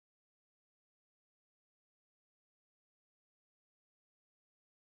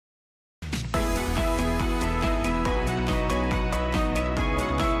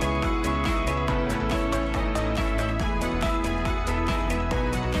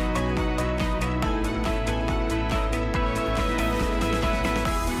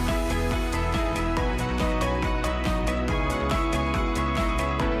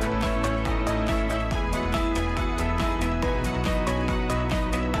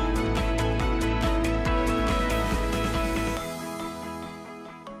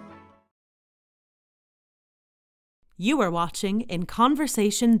You are watching In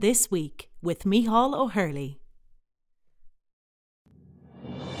Conversation This Week with Miceal O'Hurley.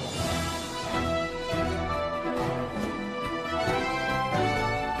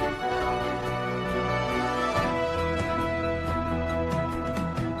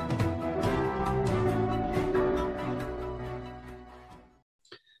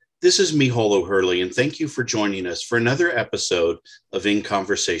 This is Miceal O'Hurley, and thank you for joining us for another episode of In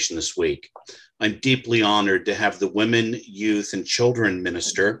Conversation This Week. I'm deeply honored to have the Women, Youth, and Children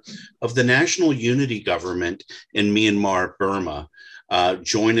Minister of the National Unity Government in Myanmar, Burma,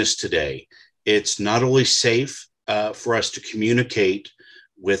 join us today. It's not only safe for us to communicate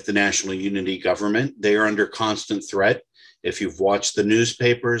with the National Unity Government, they are under constant threat. If you've watched the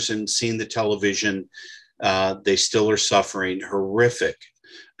newspapers and seen the television, they still are suffering horrific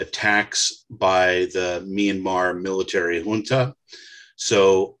attacks by the Myanmar Military Junta.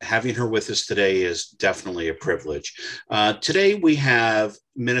 So having her with us today is definitely a privilege. Today we have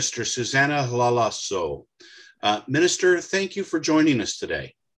Minister Susanna Hla Hla Soe. Minister, thank you for joining us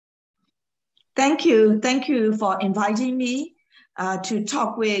today. Thank you. Thank you for inviting me to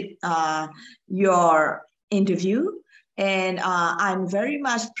talk with your interview. And I'm very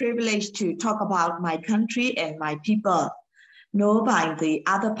much privileged to talk about my country and my people, known by the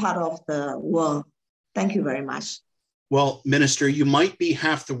other part of the world. Thank you very much. Well, Minister, you might be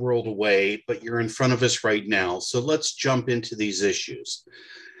half the world away, but you're in front of us right now. So let's jump into these issues.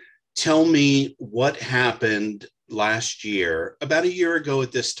 Tell me what happened last year, about a year ago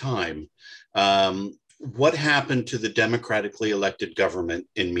at this time. What happened to the democratically elected government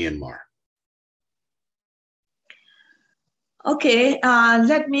in Myanmar? Okay,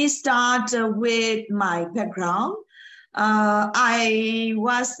 let me start with my background. I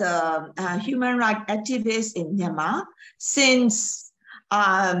was a human rights activist in Myanmar since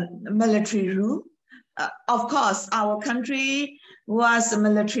military rule. Of course, our country was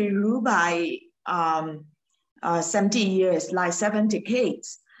military rule by 70 years, like 7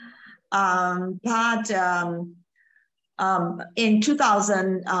 decades. But in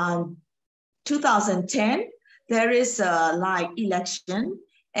 2010, there is a election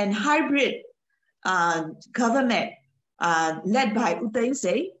and hybrid government led by U Thein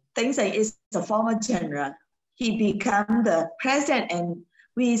Sein. Thein Sein is a former general. He became the president, and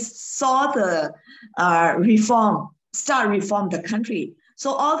we saw the reform the country.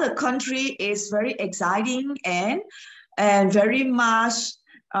 So all the country is very exciting and very much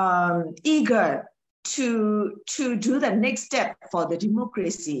eager to do the next step for the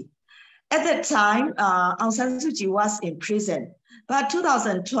democracy. At that time, Aung San Suu Kyi was in prison, but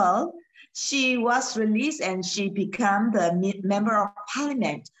 2012, she was released and she became the member of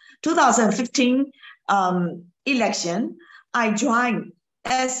parliament. 2015 election, I joined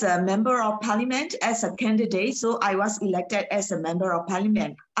as a member of parliament, as a candidate. So I was elected as a member of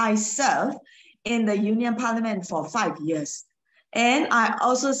parliament. I served in the Union Parliament for 5 years. And I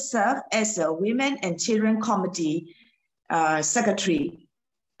also served as a Women and Children Committee secretary,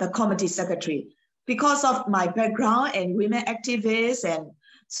 the committee secretary. Because of my background and women activists, and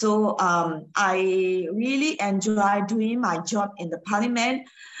so I really enjoy doing my job in the parliament,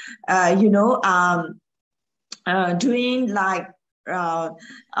 doing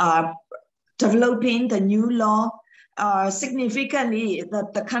developing the new law. Significantly,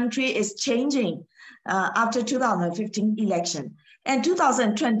 the country is changing after 2015 election. And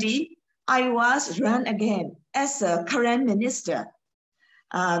 2020, I was run again as a current minister,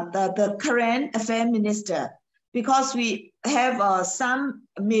 the current affairs minister, because we have some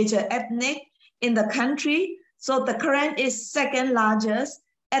major ethnic in the country. So the current is second largest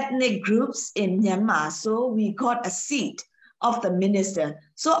ethnic groups in Myanmar. So we got a seat of the minister.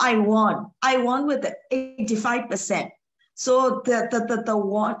 So I won with the 85%. So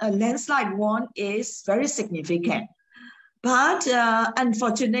the landslide won is very significant. But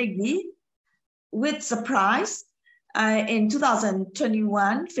unfortunately, with surprise, in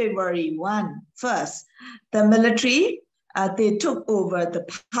 2021, February 1st, the military, they took over the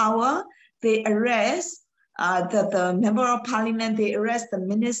power. They arrest the member of parliament, they arrest the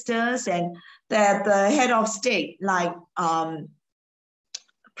ministers and the head of state, like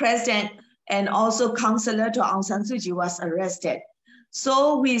president and also counselor to Aung San Suu Kyi was arrested.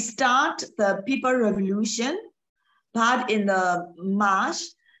 So we start the People Revolution, but in the March,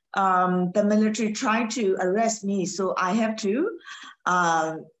 the military tried to arrest me. So I have to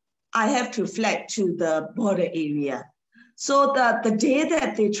flee to the border area. So the day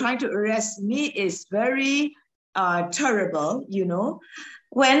that they tried to arrest me is very terrible,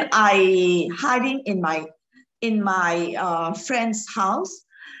 when I hiding in my friend's house,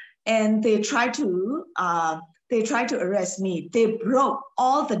 and they try to they tried to arrest me. They broke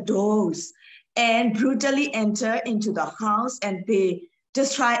all the doors and brutally entered into the house, and they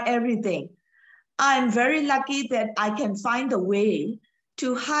destroyed everything. I'm very lucky that I can find a way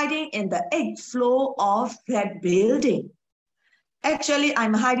to hiding in the 8th floor of that building. Actually,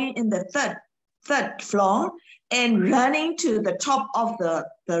 I'm hiding in the third floor and running to the top of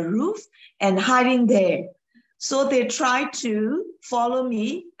the roof and hiding there. So they try to follow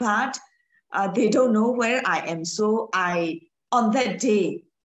me, but they don't know where I am. So on that day,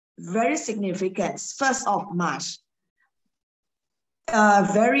 very significant, 1st of March,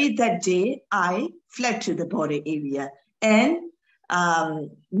 that day, I fled to the border area. And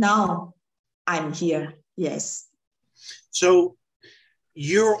now I'm here, yes. So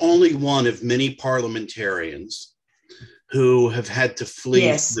you're only one of many parliamentarians who have had to flee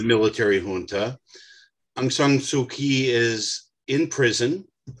Yes. the military junta. Aung San Suu Kyi is in prison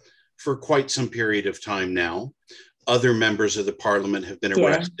for quite some period of time now. Other members of the parliament have been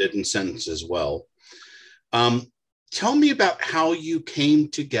arrested and sentenced as well. Tell me about how you came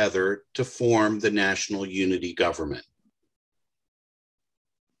together to form the National Unity Government.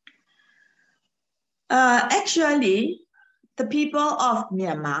 Actually, the people of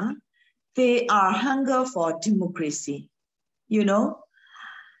Myanmar, they are hunger for democracy, you know.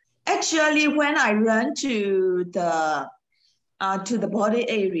 Actually, when I run to the border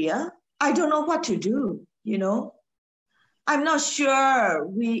area, I don't know what to do, you know. I'm not sure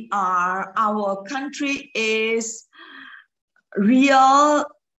our country is real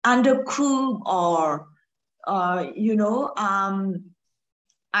under coup or, you know,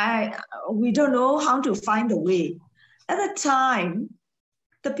 we don't know how to find a way. At the time,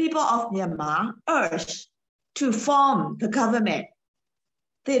 the people of Myanmar urged to form the government.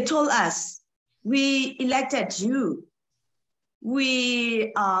 They told us, we elected you.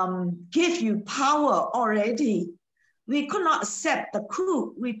 We give you power already. We could not accept the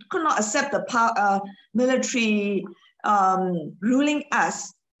coup. We could not accept the military ruling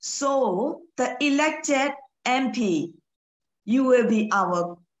us. So the elected MP, you will be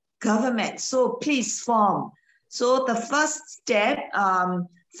our government. So please form. So the first step,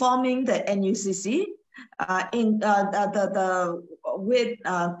 forming the NUCC with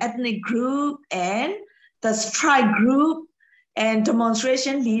ethnic group and the strike group and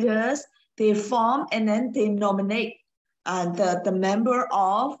demonstration leaders, they form and then they nominate the member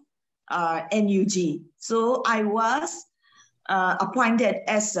of NUG. So I was appointed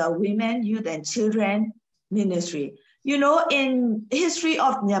as a Women, Youth and Children Ministry. You know, in history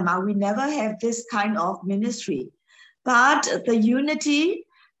of Myanmar, we never have this kind of ministry. But the Unity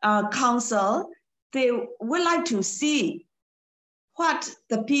Council, they would like to see what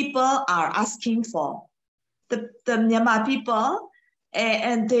the people are asking for. The Myanmar people,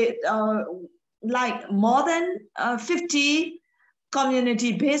 and they like more than 50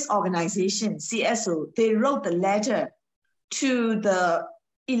 community-based organizations, CSO, they wrote the letter to the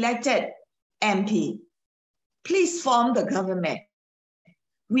elected MP. Please form the government.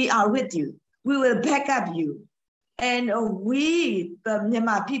 We are with you. We will back up you. And we, the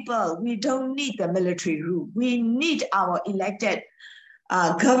Myanmar people, we don't need the military rule. We need our elected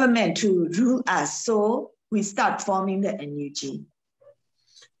government to rule us. So we start forming the NUG.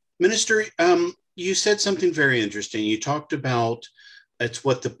 Minister, you said something very interesting. You talked about it's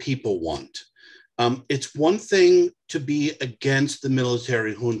what the people want. It's one thing to be against the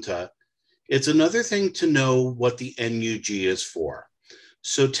military junta. It's another thing to know what the NUG is for.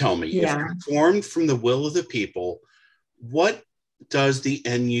 So tell me, if you're formed from the will of the people, what does the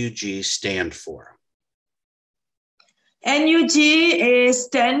NUG stand for? NUG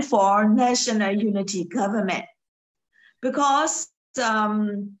stands for National Unity Government, because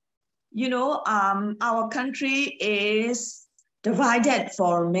you know, our country is divided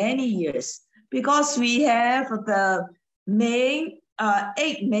for many years because we have the main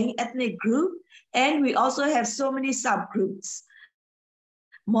 8 main ethnic groups, and we also have so many subgroups,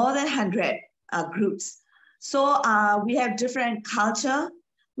 more than 100 groups. So we have different culture,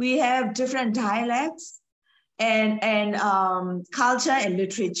 we have different dialects, and culture and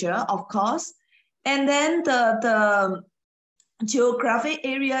literature, of course. And then the geographic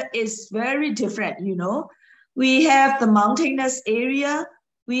area is very different, you know. We have the mountainous area,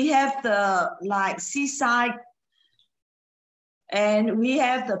 we have the like seaside, and we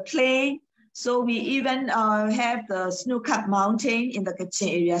have the plain. So we even have the snow-capped mountain in the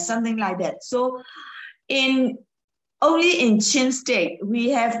Kachin area, something like that. So only in Chin State, we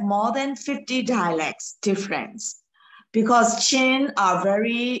have more than 50 dialects difference, because Chin are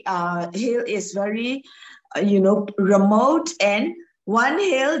very, hill is very, you know, remote, and one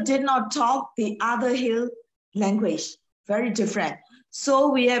hill did not talk the other hill language, very different. So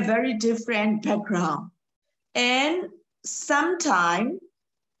we have very different background. And sometimes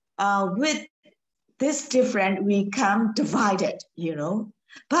with this different, we come divided, you know.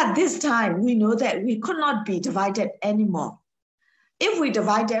 But this time we know that we could not be divided anymore. If we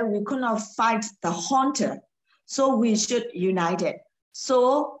divided, we could not fight the hunter. So we should unite it.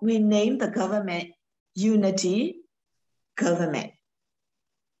 So we named the government Unity Government,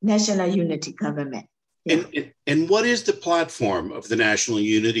 National Unity Government. Yeah. And what is the platform of the National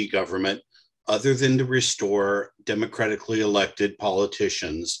Unity Government other than to restore democratically elected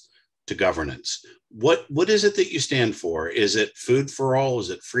politicians to governance? What is it that you stand for? Is it food for all? Is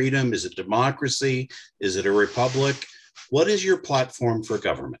it freedom? Is it democracy? Is it a republic? What is your platform for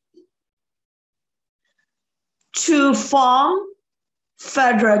government? To form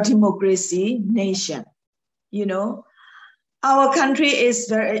federal democracy nation. You know, our country is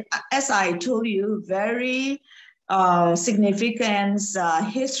very, as I told you, very significant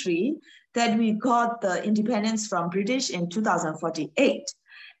history that we got the independence from British in 2048.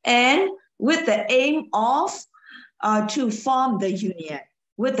 And with the aim of to form the union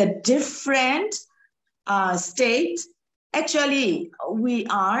with the different states. Actually, we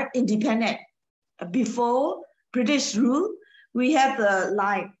are independent. Before British rule, we have the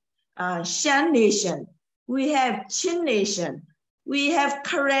Shan nation, we have Chin nation, we have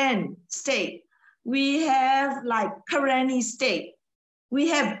Karen state, we have like Karani state, we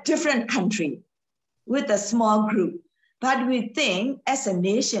have different country with a small group. But we think as a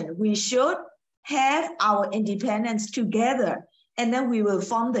nation, we should have our independence together, and then we will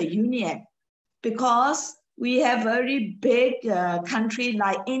form the union, because we have very big country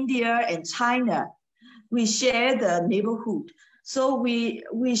like India and China. We share the neighborhood. So we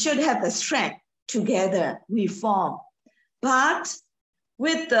should have the strength together, we form. But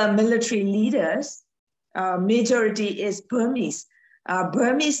with the military leaders, majority is Burmese.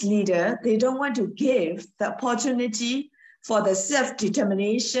 Burmese leader, they don't want to give the opportunity for the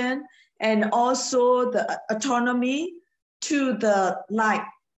self-determination and also the autonomy to the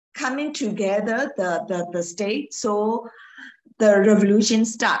coming together, the state. So the revolution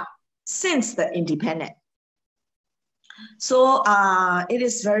started since the independence. So it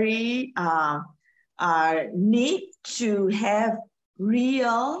is very need to have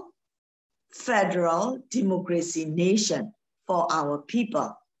real federal democracy nation for our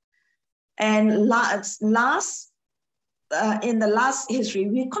people. And in the last history,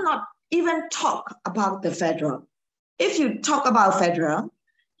 we could not even talk about the federal. If you talk about federal,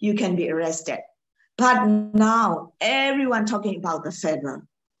 you can be arrested. But now everyone talking about the federal.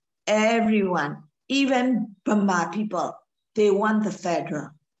 Everyone, even Burma people, they want the federal.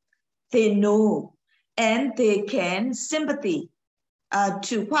 They know, and they can sympathy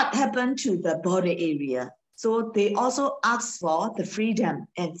to what happened to the border area. So they also ask for the freedom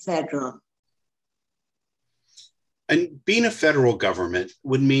and federal. And being a federal government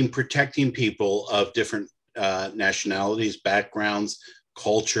would mean protecting people of different nationalities, backgrounds,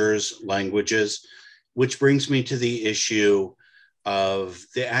 cultures, languages, which brings me to the issue of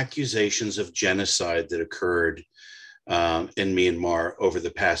the accusations of genocide that occurred in Myanmar over the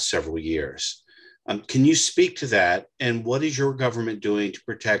past several years. Can you speak to that? And what is your government doing to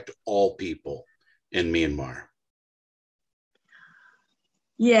protect all people in Myanmar?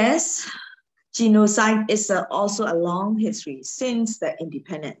 Yes, genocide is also a long history since the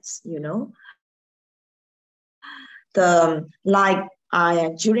independence, you know. During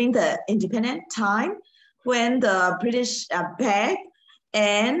the independent time, when the British are back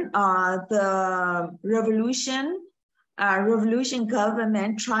and the revolution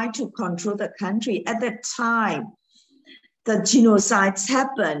government tried to control the country. At that time, the genocides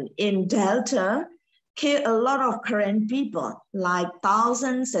happened in Delta, killed a lot of Karen people, like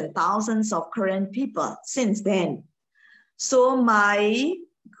thousands and thousands of Karen people since then. So my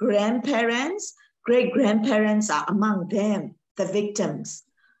grandparents, great-grandparents are among them, the victims.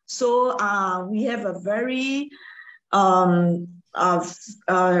 So we have a very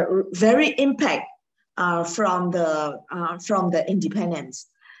impact from the independence.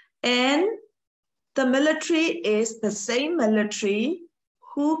 And the military is the same military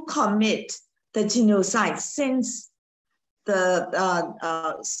who commit the genocide since the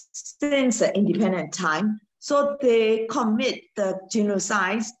independent time. So they commit the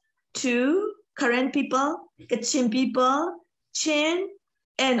genocides to Karen people, Kachin people, Chin,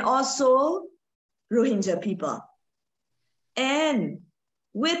 and also Rohingya people. And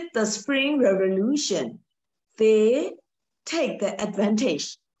with the Spring Revolution, they take the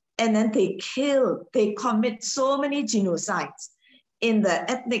advantage, and then they commit so many genocides in the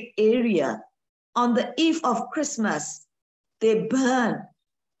ethnic area On the eve of Christmas, they burned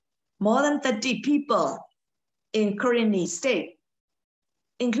more than 30 people in Karenni state,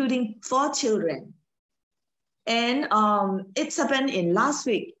 including 4 children. And it's happened in last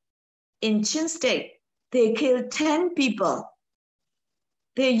week. In Chin state, they killed 10 people.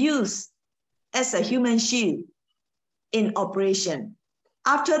 They used as a human shield in operation.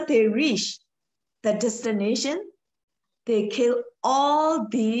 After they reach the destination, they kill all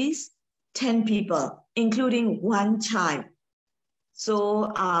these 10 people, including 1 child.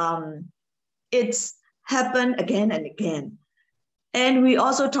 So it's happened again and again. And we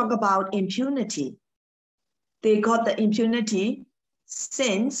also talk about impunity. They got the impunity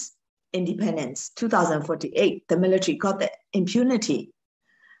since independence, 2048. The military got the impunity.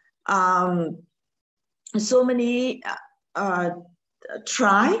 So many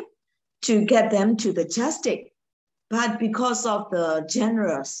try to get them to the justice, but because of the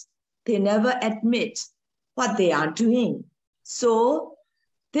generals, they never admit what they are doing. So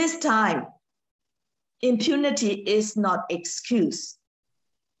this time, impunity is not excuse.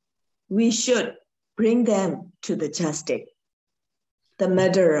 We should bring them to the justice. The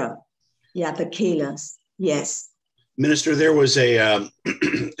murderer, yeah, the killers, yes. Minister, there was an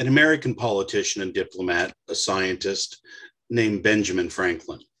American politician and diplomat, a scientist named Benjamin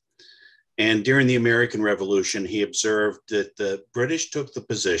Franklin. And during the American Revolution, he observed that the British took the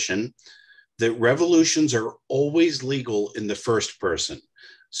position that revolutions are always legal in the first person,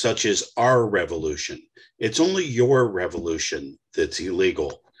 such as our revolution. It's only your revolution that's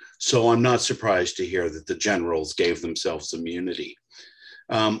illegal. So I'm not surprised to hear that the generals gave themselves immunity.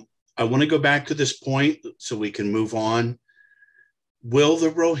 I want to go back to this point so we can move on. Will the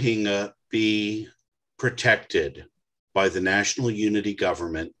Rohingya be protected by the national unity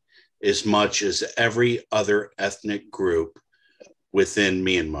government as much as every other ethnic group within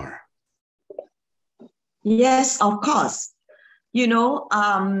Myanmar? Yes, of course. You know,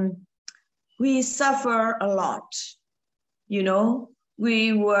 we suffer a lot. You know,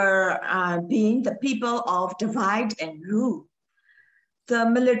 we were being the people of divide and rule. The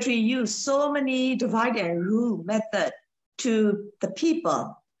military used so many divide and rule method to the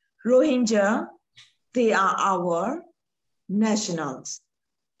people. Rohingya, they are our nationals.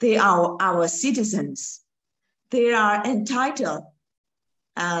 They are our citizens. They are entitled,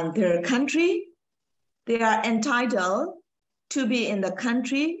 and their country, they are entitled to be in the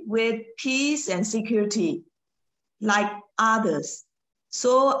country with peace and security like others.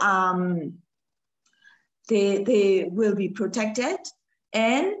 So they will be protected.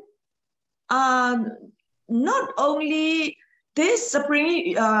 And not only this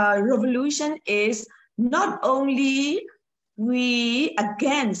Spring Revolution is not only we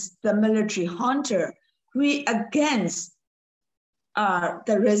against the military junta, we against the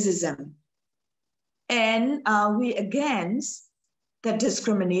racism, and we against the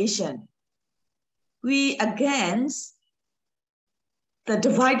discrimination. We against the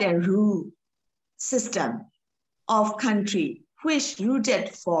divide and rule system of country, which rooted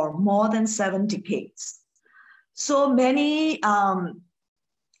for more than 7 decades. So many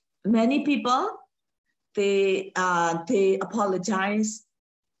people, they apologize,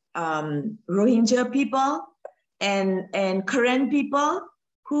 Rohingya people and Karen people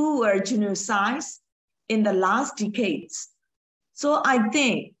who were genocided in the last decades. So I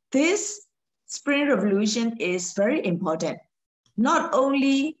think this Spring Revolution is very important. Not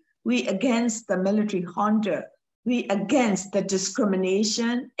only we against the military junta, we against the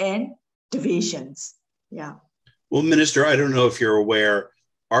discrimination and divisions. Yeah. Well, Minister, I don't know if you're aware,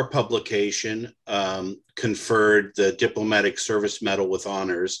 our publication conferred the Diplomatic Service Medal with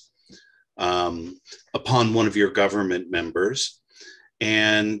Honors upon one of your government members.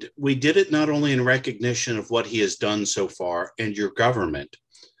 And we did it not only in recognition of what he has done so far and your government,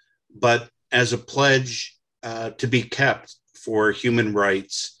 but as a pledge to be kept for human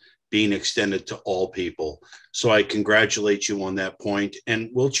rights being extended to all people. So I congratulate you on that point, and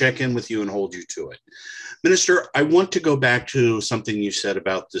we'll check in with you and hold you to it. Minister, I want to go back to something you said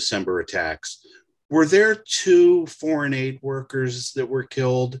about December attacks. Were there 2 foreign aid workers that were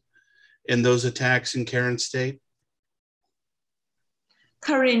killed in those attacks in Karen State?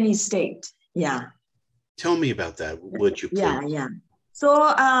 Karenni State, yeah. Tell me about that, would you please? Yeah.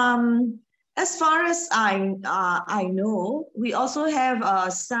 So as far as I know, we also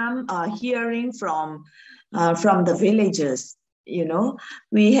have some hearing from the villagers. You know,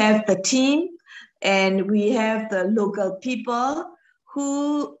 we have the team and we have the local people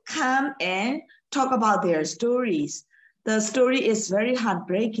who come and talk about their stories. The story is very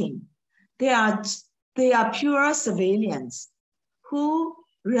heartbreaking. They are pure civilians who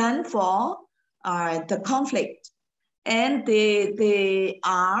ran for the conflict, and they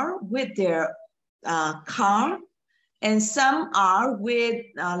are with their car, and some are with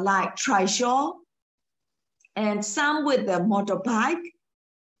like trishaw, and some with the motorbike,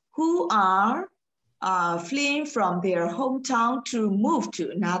 who are fleeing from their hometown to move to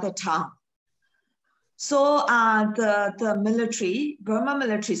another town. So the military, Burma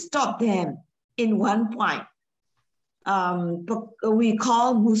military, stopped them in one point. We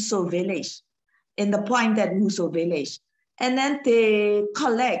call Miceal village, in the point that Miceal village. And then they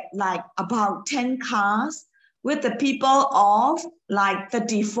collect like about 10 cars with the people of like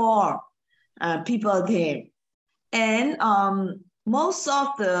 34 people there. And most of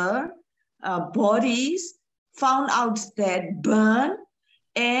the bodies found out that burned,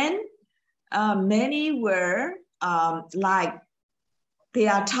 and many were like they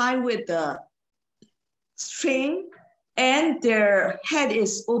are tied with the string and their head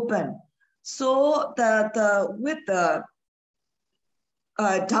is open. So with the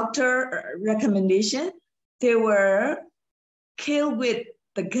doctor recommendation, they were killed with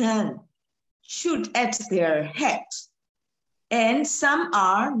the gun, shoot at their heads. And some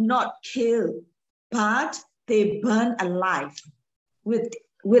are not killed, but they burn alive with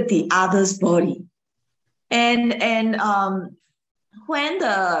the other's body. And when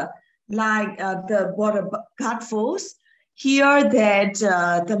the border guard force hear that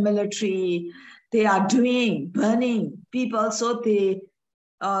the military, they are burning people, so they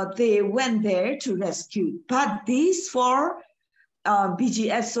went there to rescue. But these 4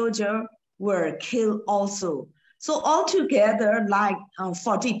 BGF soldiers were killed also. So altogether, like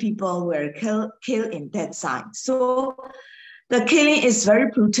 40 people were killed in that side. So the killing is very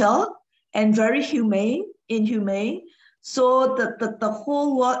brutal and very inhumane. So the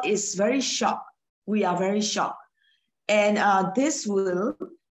whole world is very shocked. We are very shocked. And this will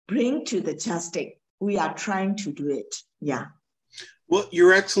bring to the justice. We are trying to do it. Yeah. Well,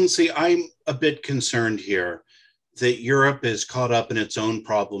 Your Excellency, I'm a bit concerned here that Europe is caught up in its own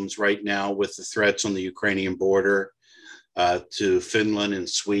problems right now with the threats on the Ukrainian border to Finland and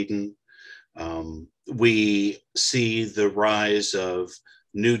Sweden. We see the rise of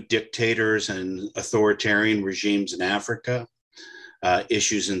new dictators and authoritarian regimes in Africa.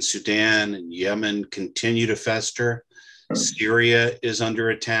 Issues in Sudan and Yemen continue to fester. Syria is under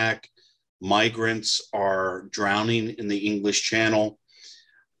attack. Migrants are drowning in the English Channel.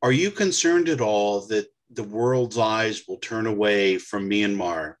 Are you concerned at all that the world's eyes will turn away from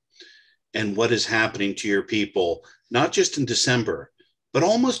Myanmar and what is happening to your people, not just in December, but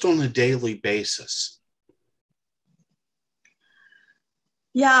almost on a daily basis?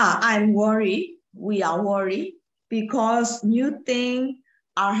 Yeah, I'm worried. We are worried because new things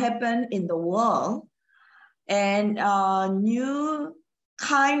are happening in the world, and new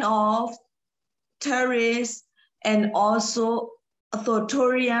kind of terrorists and also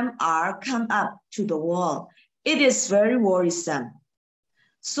authoritarian are come up to the world. It is very worrisome.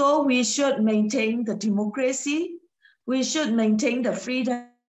 So we should maintain the democracy. We should maintain the freedom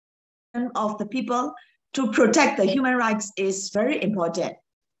of the people. To protect the human rights is very important.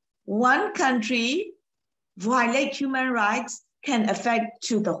 One country violate human rights can affect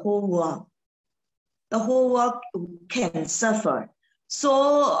to the whole world. The whole world can suffer.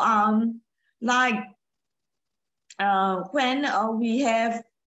 So when we have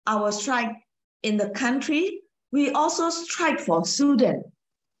our strike in the country, we also strike for Sudan,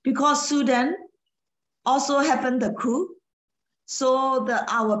 because Sudan also happened the coup. So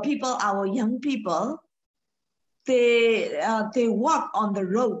our people, our young people, they walk on the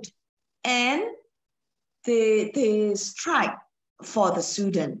road and they strike for the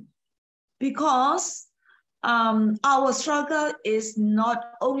Sudan, because our struggle is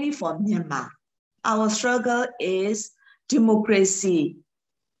not only for Myanmar. Our struggle is democracy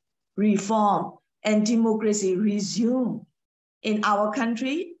reform and democracy resume in our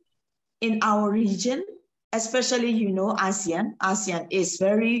country, in our region, especially, ASEAN. ASEAN is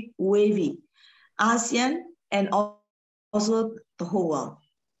very wavy. ASEAN and also the whole world.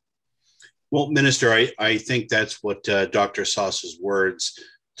 Well, Minister, I think that's what Dr. Sosa's words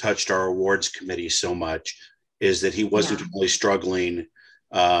touched our awards committee so much, is that he wasn't only struggling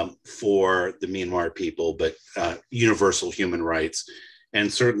for the Myanmar people, but universal human rights. And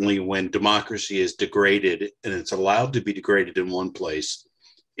certainly when democracy is degraded, and it's allowed to be degraded in one place,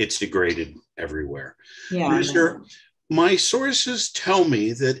 it's degraded everywhere. Yeah, Minister, my sources tell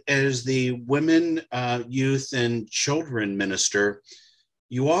me that as the Women, Youth, and Children Minister,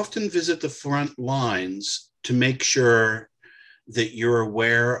 you often visit the front lines to make sure that you're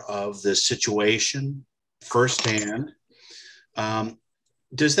aware of the situation firsthand.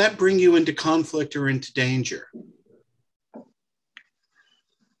 Does that bring you into conflict or into danger?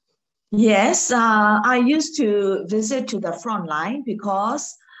 Yes, I used to visit to the front line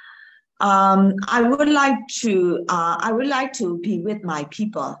because I would like to be with my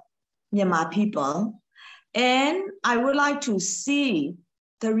people, Myanmar people, and I would like to see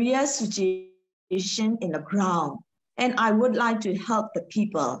the real situation in the ground, and I would like to help the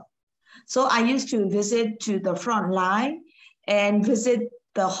people. So I used to visit to the front line and visit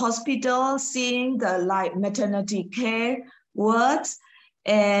the hospital, seeing the maternity care wards,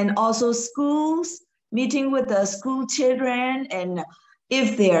 and also schools, meeting with the school children and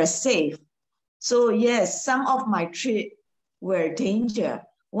if they are safe. So yes, some of my trips were danger.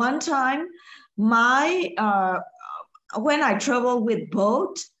 One time, when I traveled with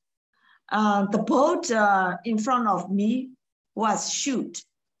boat, the boat in front of me was shot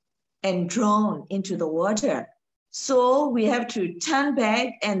and drawn into the water. So we have to turn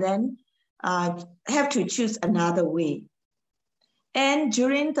back and then have to choose another way. And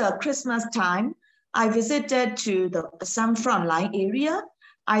during the Christmas time, I visited to some frontline area.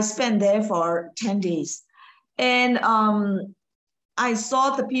 I spent there for 10 days. And I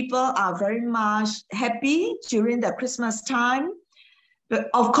saw the people are very much happy during the Christmas time. But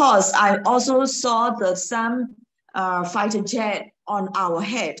of course, I also saw some fighter jet on our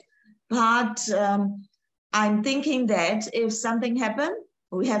head. But I'm thinking that if something happened,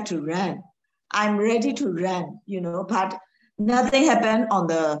 we have to run. I'm ready to run, but nothing happened on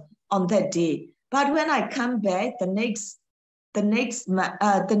that day. But when I come back the next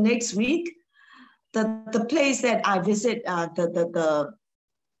week, the place that I visit, the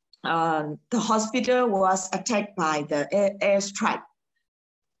hospital was attacked by the airstrike.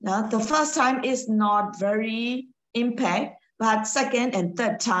 Now, the first time is not very impact, but second and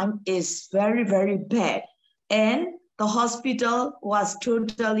third time is very, very bad. And the hospital was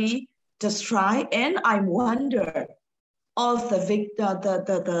totally destroyed. And I wonder of the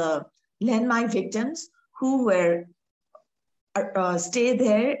landmine victims who were stay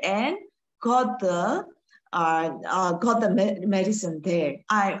there and got the medicine there.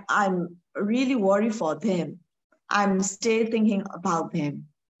 I'm really worried for them. I'm still thinking about them.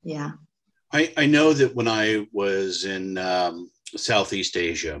 Yeah. I know that when I was in Southeast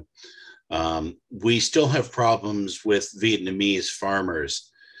Asia, we still have problems with Vietnamese farmers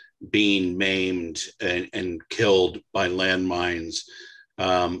being maimed and killed by landmines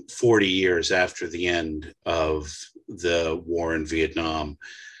 40 years after the end of the war in Vietnam.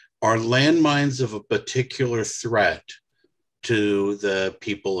 Are landmines of a particular threat to the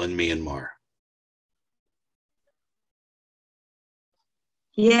people in Myanmar?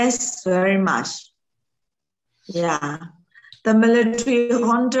 Yes, very much. Yeah. The military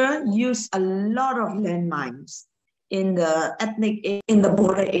junta used a lot of landmines in the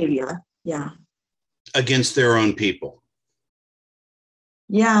border area. Yeah. Against their own people.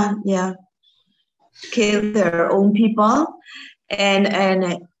 Yeah. Kill their own people.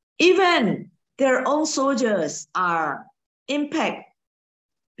 And even their own soldiers are impacted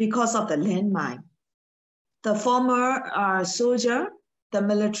because of the landmine. The former soldier, the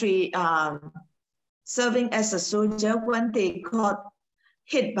military serving as a soldier, when they got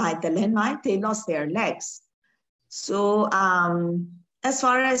hit by the landmine, they lost their legs. So as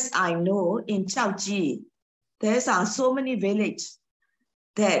far as I know, in Chaoji, there are so many villages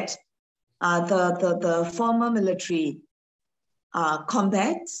that the former military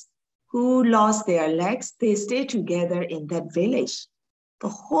combats who lost their legs, they stay together in that village. The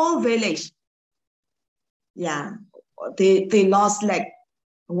whole village, yeah, they lost like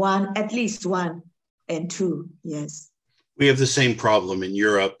at least one and two, yes. We have the same problem in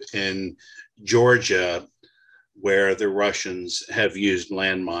Europe, in Georgia, where the Russians have used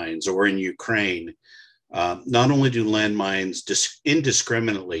landmines, or in Ukraine. Not only do landmines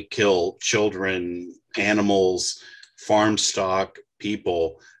indiscriminately kill children, animals, farm stock,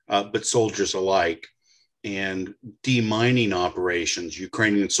 people, but soldiers alike. And demining operations,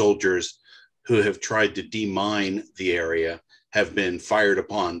 Ukrainian soldiers who have tried to demine the area have been fired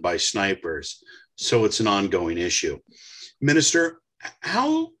upon by snipers. So it's an ongoing issue. Minister,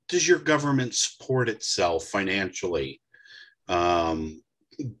 how does your government support itself financially,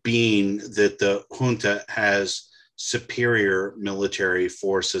 being that the junta has superior military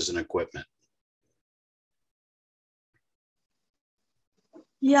forces and equipment?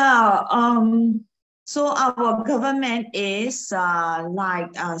 Yeah, so our government is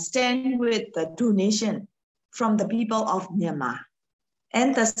stand with the donation from the people of Myanmar.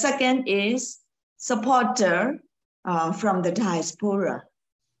 And the second is supporter from the diaspora.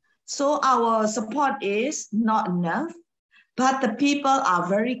 So our support is not enough, but the people are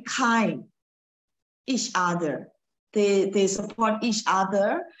very kind each other. They support each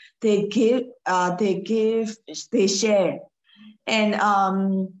other. They give, they share. And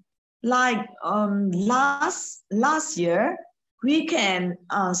last year, we can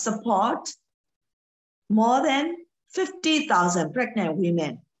support more than 50,000 pregnant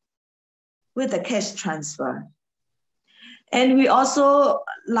women with a cash transfer. And we also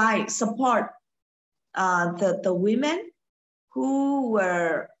support the women who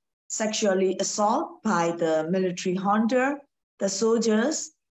were sexually assaulted by the military junta, the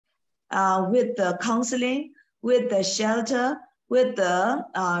soldiers, with the counseling, with the shelter, with the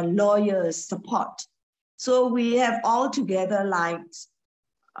lawyers' support. So we have altogether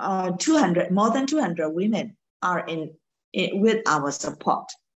more than 200 women are with our support.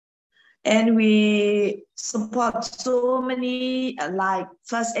 And we support so many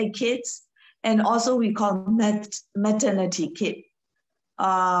first aid kits, and also we call maternity kit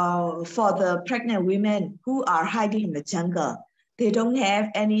for the pregnant women who are hiding in the jungle. They don't have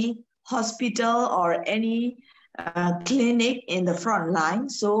any hospital or any clinic in the front line.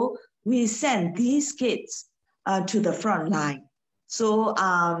 So we send these kits to the front line. So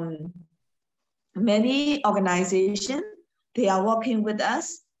many organizations, they are working with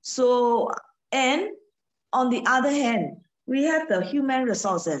us. So, and on the other hand, we have the human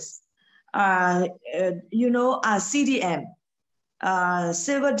resources. CDM,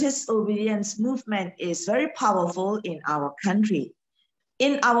 Civil Disobedience Movement is very powerful in our country.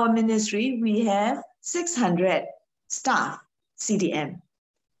 In our ministry, we have 600 staff, CDM.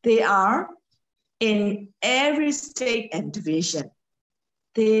 They are in every state and division.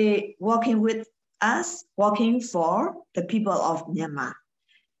 They working with us, working for the people of Myanmar.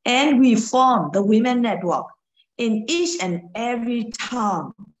 And we form the women network in each and every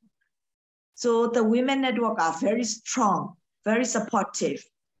town. So the women network are very strong, very supportive,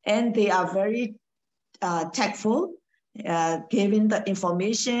 and they are very tactful, giving the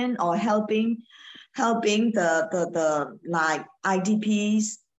information or helping the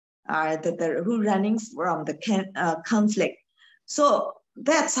IDPs who running from the conflict. So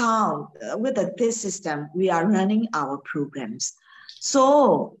that's how, with this system, we are running our programs.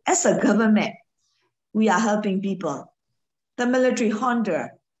 So as a government, we are helping people. The military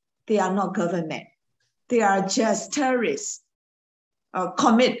junta, they are not government. They are just terrorists,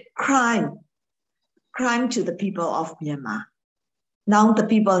 commit crime to the people of Myanmar. Now the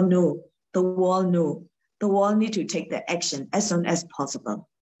people know, the world know, the world need to take the action as soon as possible.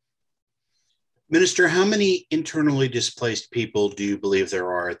 Minister, how many internally displaced people do you believe there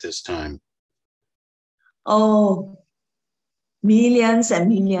are at this time? Oh, millions and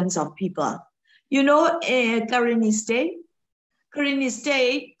millions of people. You know, Karenni State,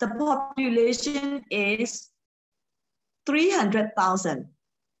 the population is 300,000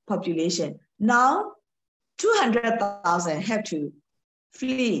 population. Now, 200,000 have to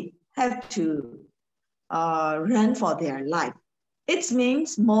flee, have to run for their life. It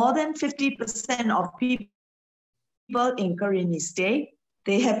means more than 50% of people in Karenni State,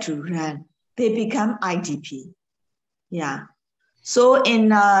 they have to run. They become IDP. Yeah. So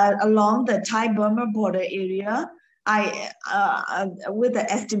in along the Thai-Burma border area, with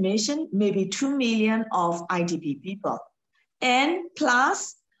the estimation, maybe 2 million of IDP people. And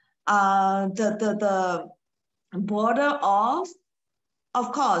plus the border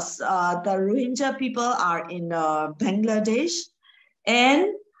of course, the Rohingya people are in Bangladesh, and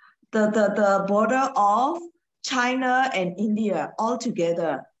the border of China and India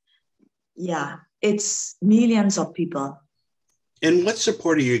altogether. Yeah, it's millions of people. And what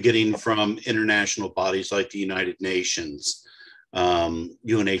support are you getting from international bodies like the United Nations,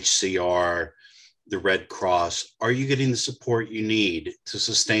 UNHCR, the Red Cross? Are you getting the support you need to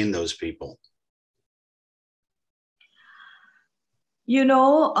sustain those people? You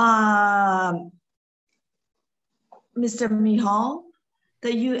know, Mr. Miceal,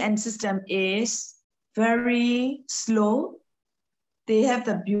 the UN system is very slow. They have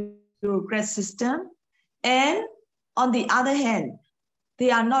the bureaucrat system. And on the other hand, they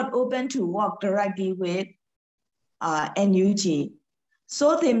are not open to work directly with NUG.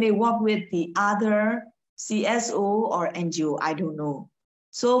 So they may work with the other CSO or NGO, I don't know.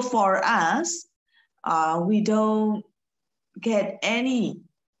 So for us, we don't get any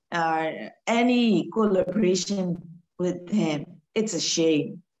collaboration with them. It's a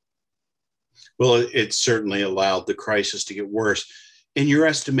shame. Well, it certainly allowed the crisis to get worse. In your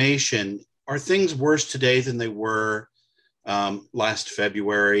estimation, are things worse today than they were last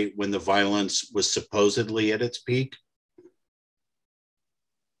February when the violence was supposedly at its peak?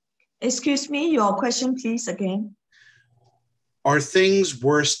 Excuse me, your question, please, again. Are things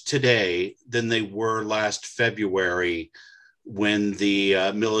worse today than they were last February when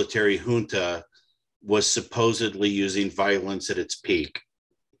the military junta was supposedly using violence at its peak?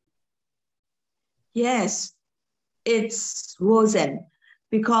 Yes, it's worsened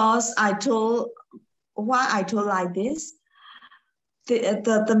because why I told like this,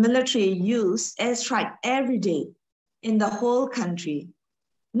 the military use airstrike every day in the whole country.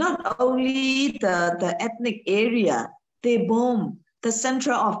 Not only the ethnic area, they bomb the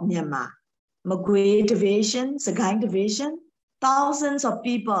center of Myanmar, Magui Division, Sagaing Division. Thousands of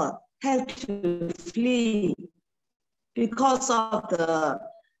people had to flee because of the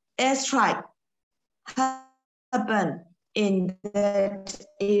airstrike happened in that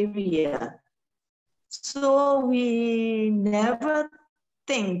area. So we never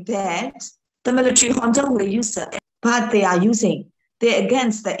think that the military junta will use it, but they are using. They're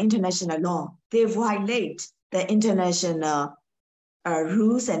against the international law. They violate the international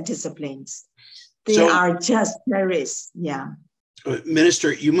rules and disciplines. They are just terrorists. Yeah.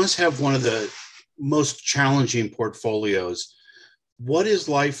 Minister, you must have one of the most challenging portfolios. What is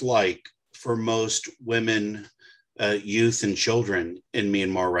life like for most women, youth, and children in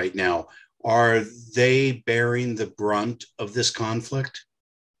Myanmar right now? Are they bearing the brunt of this conflict?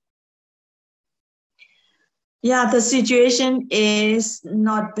 Yeah, the situation is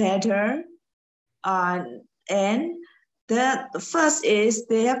not better. And the first is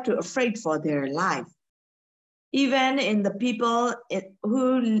they have to afraid for their life. Even in the people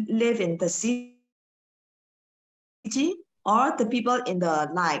who live in the city or the people in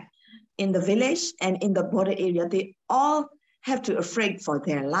the village and in the border area, they all have to afraid for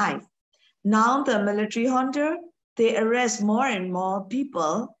their life. Now the military junta, they arrest more and more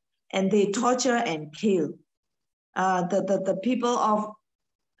people and they torture and kill. The people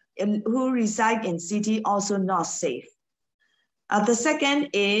who reside in city also not safe. The second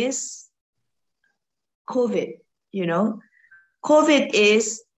is COVID. COVID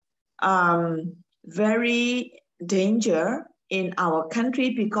is very danger in our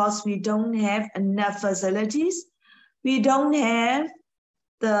country because we don't have enough facilities. We don't have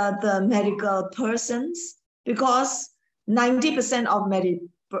the medical persons because 90% of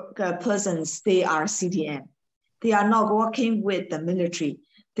medical persons, they are CDM. They are not working with the military.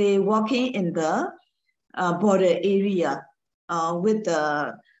 They're working in the border area with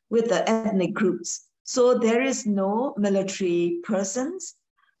the ethnic groups. So there is no military persons.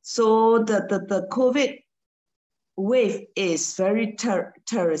 So the COVID wave is very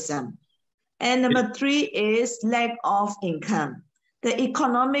terrorism. And number three is lack of income. The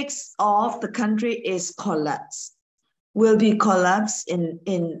economics of the country is collapsed, will be collapsed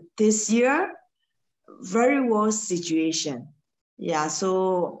in this year. Very worse situation. Yeah,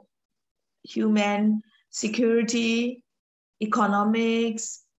 so human security,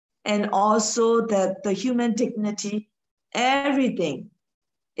 economics, and also the human dignity, everything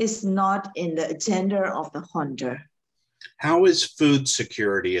is not in the agenda of the junta. How is food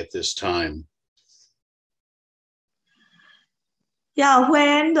security at this time? Yeah,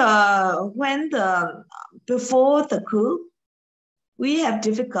 before the coup, we have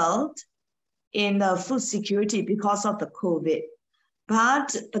difficult in the food security because of the COVID.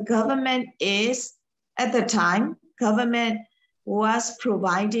 But the government is, at the time, government was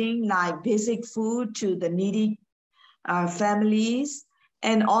providing like basic food to the needy families.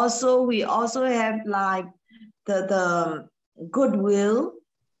 And also we also have like the goodwill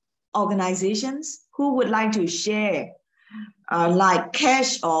organizations who would like to share like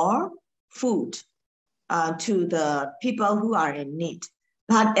cash or food to the people who are in need.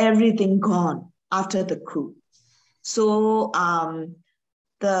 But everything gone after the coup. So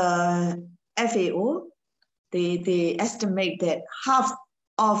the FAO, they estimate that half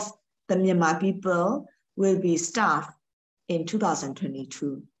of the Myanmar people will be starved in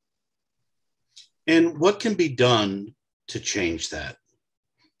 2022. And what can be done to change that?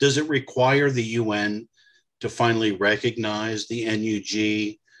 Does it require the UN to finally recognize the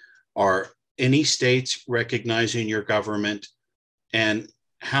NUG? Are any states recognizing your government? And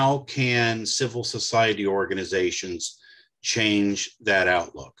how can civil society organizations change that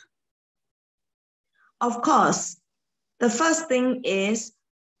outlook? Of course, the first thing is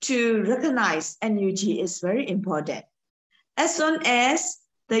to recognize NUG is very important. As soon as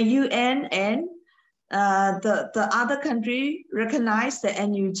the UN and the other country recognize the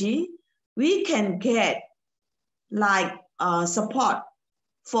NUG, we can get like support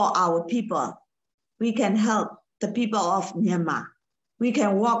for our people. We can help the people of Myanmar. We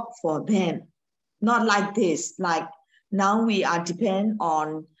can work for them. Not like this, like now we are depend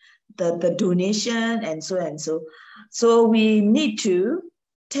on the donation and so and so. So we need to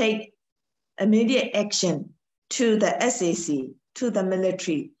take immediate action to the SAC, to the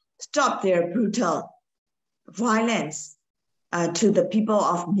military, stop their brutal violence to the people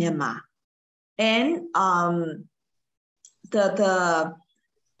of Myanmar. And the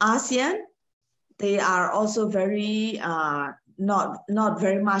ASEAN, they are also very not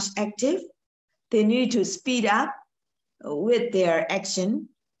very much active. They need to speed up with their action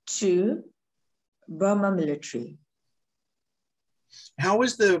to Burma military. How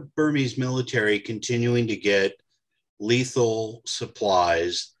is the Burmese military continuing to get lethal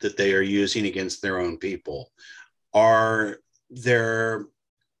supplies that they are using against their own people? Are their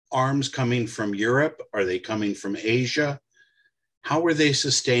arms coming from Europe? Are they coming from Asia? How are they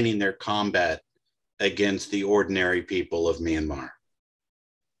sustaining their combat against the ordinary people of Myanmar?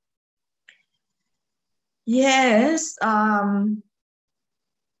 Yes,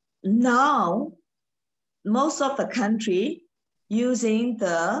 now most of the country using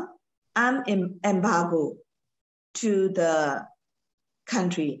the embargo to the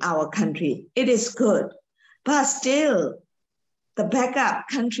country, our country. It is good, but still the backup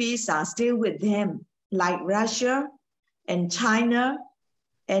countries are still with them, like Russia and China,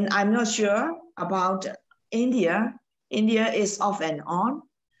 and I'm not sure about India. India is off and on.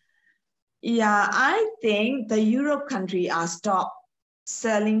 Yeah, I think the Europe country are stopped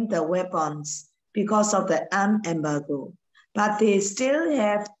selling the weapons because of the embargo, but they still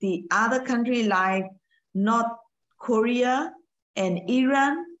have the other country like North Korea and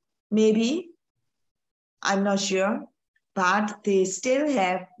Iran, maybe, I'm not sure, but they still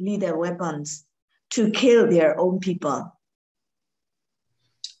have lethal weapons to kill their own people.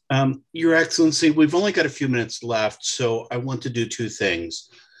 Your Excellency, we've only got a few minutes left, so I want to do two things.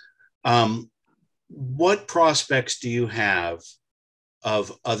 What prospects do you have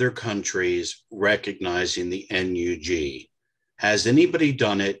of other countries recognizing the NUG? Has anybody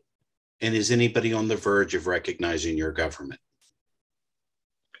done it? And is anybody on the verge of recognizing your government?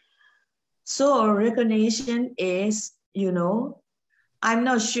 So recognition is, I'm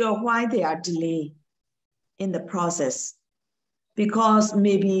not sure why they are delayed in the process, because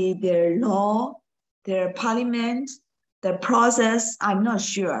maybe their law, their parliament, the process, I'm not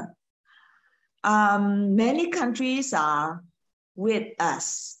sure. Many countries are with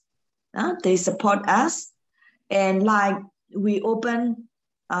us. They support us. And like we open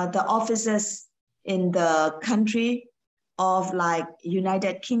the offices in the country of like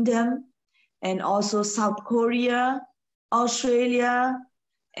United Kingdom and also South Korea, Australia,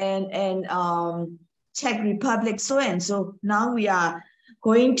 and Czech Republic, so and so. Now we are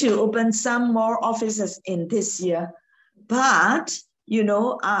going to open some more offices in this year. But,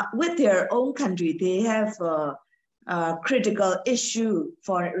 with their own country, they have a critical issue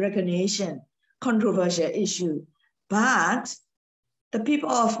for recognition, controversial issue. But the people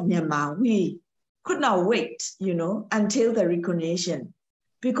of Myanmar, we could not wait, until the recognition,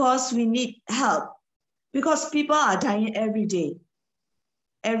 because we need help, because people are dying every day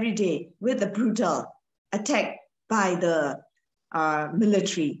with the brutal attack by the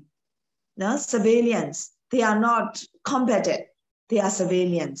military. Civilians, they are not combatant, they are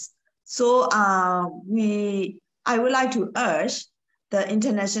civilians. So I would like to urge the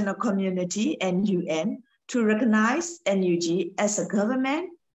international community and UN to recognize NUG as a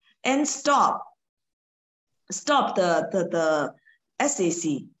government and stop the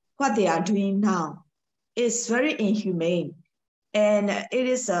SAC. What they are doing now is very inhumane, and it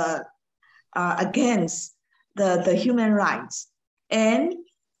is against the human rights, and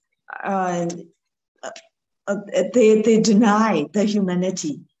they deny the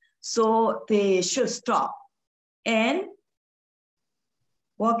humanity. So they should stop and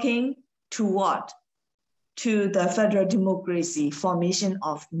working toward to the federal democracy formation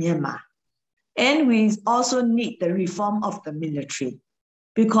of Myanmar. And we also need the reform of the military,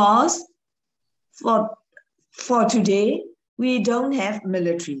 because for today, we don't have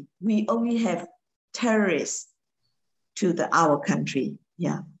military. We only have terrorists to our country.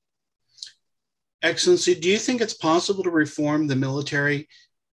 Yeah. Excellency, do you think it's possible to reform the military?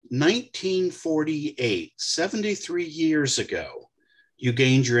 1948, 73 years ago, you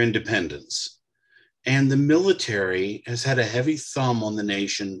gained your independence. And the military has had a heavy thumb on the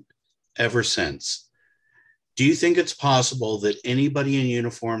nation ever since. Do you think it's possible that anybody in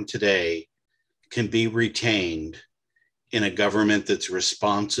uniform today can be retained in a government that's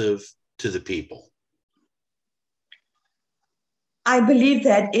responsive to the people? I believe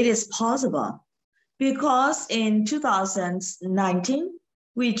that it is possible, because in 2019,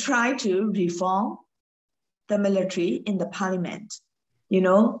 we tried to reform the military in the parliament.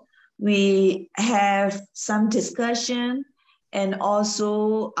 we have some discussion and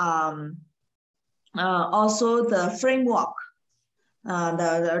also the framework,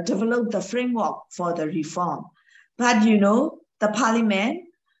 develop the framework for the reform. But you know, the parliament,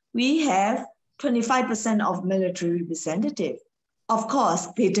 we have 25% of military representative. Of course,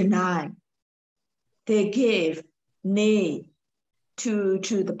 they deny. They gave nay to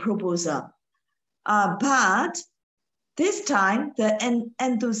the proposal. But this time, the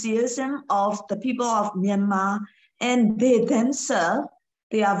enthusiasm of the people of Myanmar and they themselves,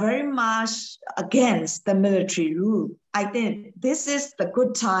 they are very much against the military rule. I think this is the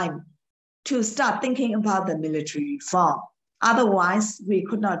good time to start thinking about the military reform. Otherwise, we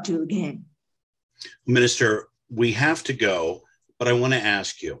could not do again. Minister, we have to go, but I want to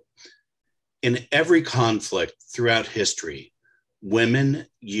ask you, in every conflict throughout history, women,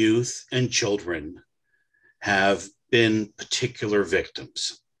 youth, and children have been particular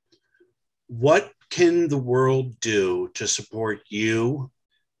victims. What can the world do to support you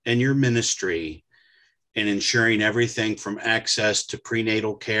and your ministry in ensuring everything from access to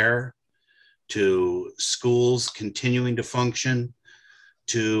prenatal care, to schools continuing to function,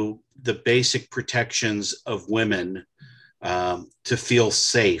 to the basic protections of women to feel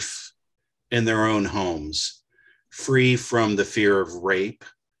safe in their own homes, free from the fear of rape,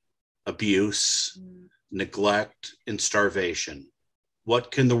 abuse, neglect, and starvation?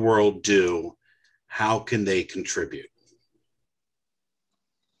 What can the world do? How can they contribute?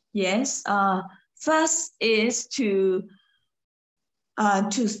 Yes, first is to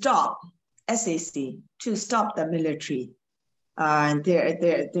stop SAC, to stop the military,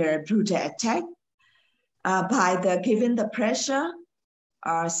 their brutal attack by giving the pressure,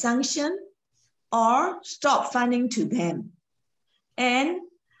 sanction, or stop funding to them. And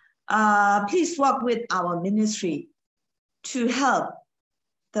please work with our ministry to help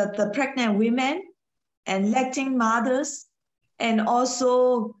the pregnant women and lacting mothers, and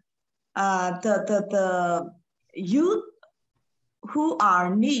also the youth who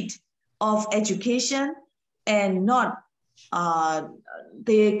are in need of education and not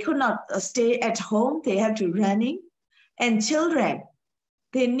they could not stay at home, they have to running. And children,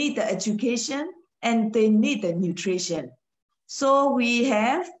 they need the education and they need the nutrition. So we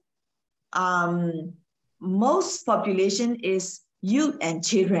have most population is youth and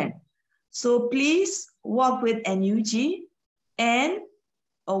children. So please work with NUG and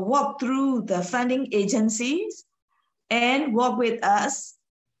work through the funding agencies and work with us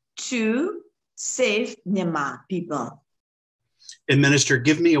to save Myanmar people. And Minister,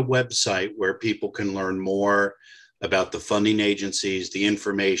 give me a website where people can learn more about the funding agencies, the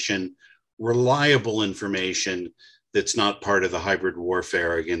information, reliable information that's not part of the hybrid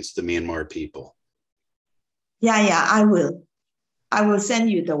warfare against the Myanmar people. Yeah, I will. I will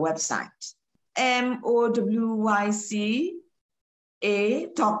send you the website. mowyca.com.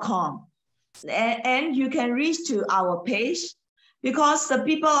 And you can reach to our page because the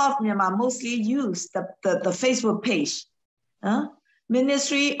people of Myanmar mostly use the Facebook page.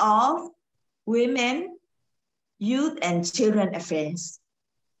 Ministry of Women, Youth and Children Affairs.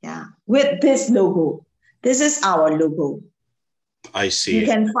 Yeah, with this logo. This is our logo. I see. You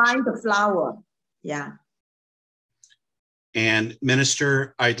can find the flower. Yeah. And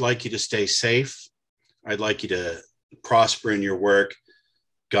Minister, I'd like you to stay safe. I'd like you to prosper in your work.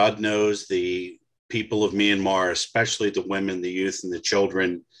 God knows the people of Myanmar, especially the women, the youth, and the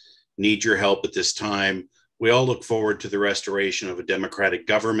children, need your help at this time. We all look forward to the restoration of a democratic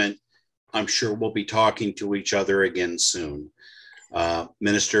government. I'm sure we'll be talking to each other again soon.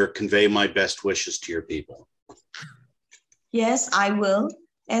 Minister, convey my best wishes to your people. Yes, I will.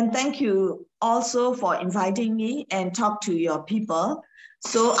 And thank you also for inviting me and talk to your people.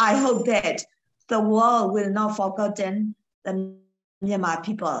 So I hope that the world will not forgotten the Myanmar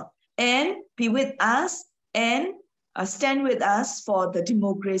people and be with us and stand with us for the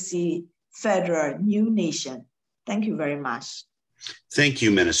democracy federal new nation. Thank you very much. Thank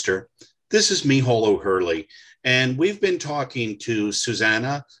you, Minister. This is Miceal O'Hurley, and we've been talking to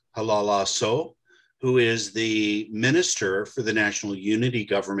Susanna Hla Hla Soe, who is the Minister for the National Unity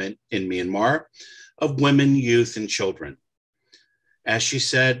Government in Myanmar of Women, Youth, and Children. As she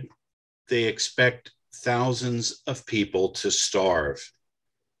said, they expect thousands of people to starve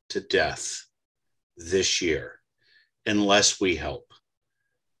to death this year unless we help.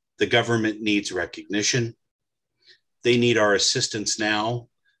 The government needs recognition. They need our assistance now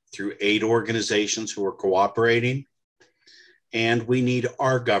through aid organizations who are cooperating. And we need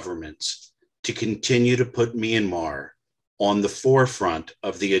our governments to continue to put Myanmar on the forefront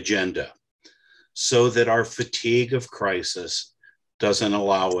of the agenda so that our fatigue of crisis doesn't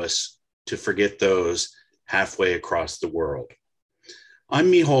allow us to forget those halfway across the world.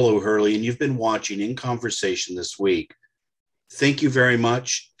 I'm Miceal O'Hurley, and you've been watching In Conversation this week. Thank you very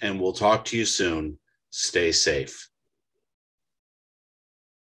much, and we'll talk to you soon. Stay safe.